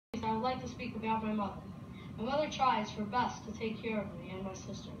would like to speak about my mother. My mother tries her best to take care of me and my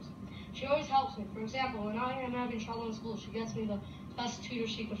sisters. She always helps me. For example, when I am having trouble in school, she gets me the best tutor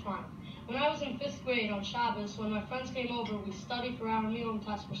she could find. When I was in 5th grade on Shabbos, when my friends came over, we studied for our meal and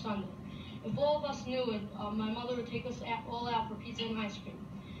test for Sunday. If all of us knew it, my mother would take us all out for pizza and ice cream.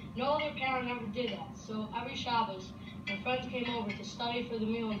 No other parent ever did that, so every Shabbos, my friends came over to study for the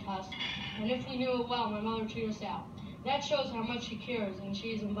meal and test, and if we knew it well, my mother would treat us out. That shows how much she cares, and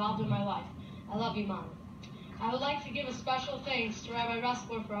she is involved in my life. I love you, Mom. I would like to give a special thanks to Rabbi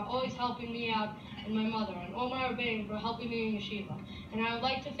Ressler for always helping me out and my mother, and Omar Rabbein for helping me in yeshiva. And I would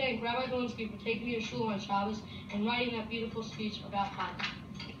like to thank Rabbi Galinsky for taking me to shul on Shabbos and writing that beautiful speech about Hanukkah.